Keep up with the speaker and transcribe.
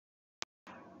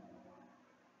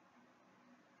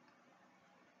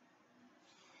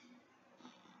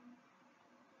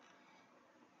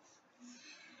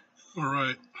All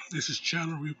right, this is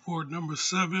channel report number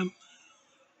 7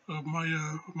 of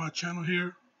my channel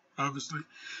here, obviously.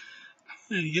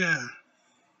 And yeah,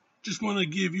 just want to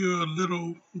give you a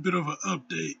little bit of an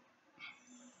update,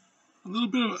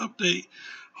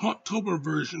 October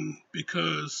version,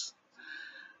 because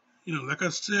like I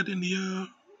said in the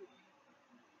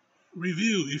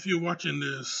review, if you're watching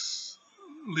this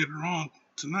later on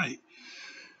tonight,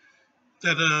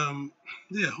 that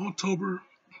yeah, October,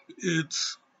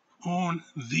 it's on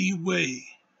the way,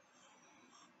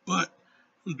 but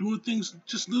I'm doing things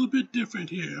just a little bit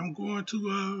different here. I'm going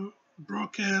to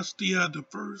broadcast the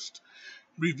first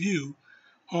review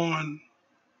on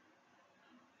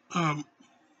um,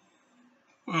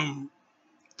 um,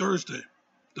 Thursday,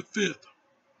 the 5th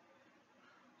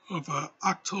of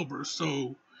October.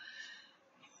 So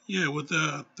yeah, with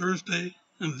Thursday,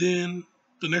 and then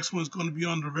the next one's going to be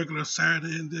on the regular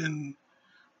Saturday, and then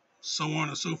so on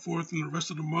and so forth, and the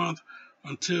rest of the month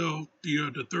until the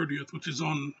 30th, which is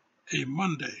on a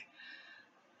Monday.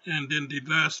 And then the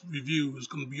last review is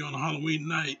going to be on Halloween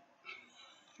night,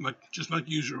 just like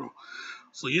usual.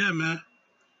 So yeah, man.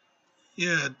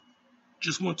 Yeah,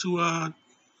 just want to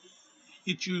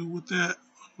hit you with that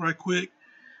right quick.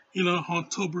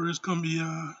 October is gonna be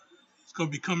it's gonna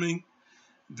be coming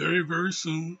very very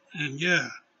soon, and yeah,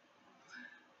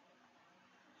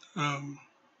 um,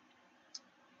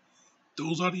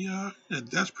 those are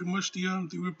that's pretty much the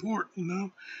report.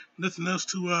 Nothing else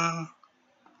to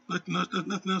nothing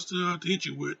else to hit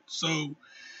you with. So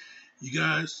you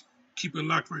guys keep it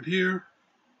locked right here.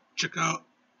 Check out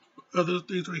other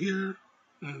things right here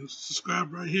and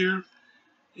subscribe right here.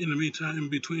 In the meantime, in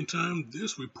between time,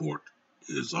 this report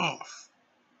is off.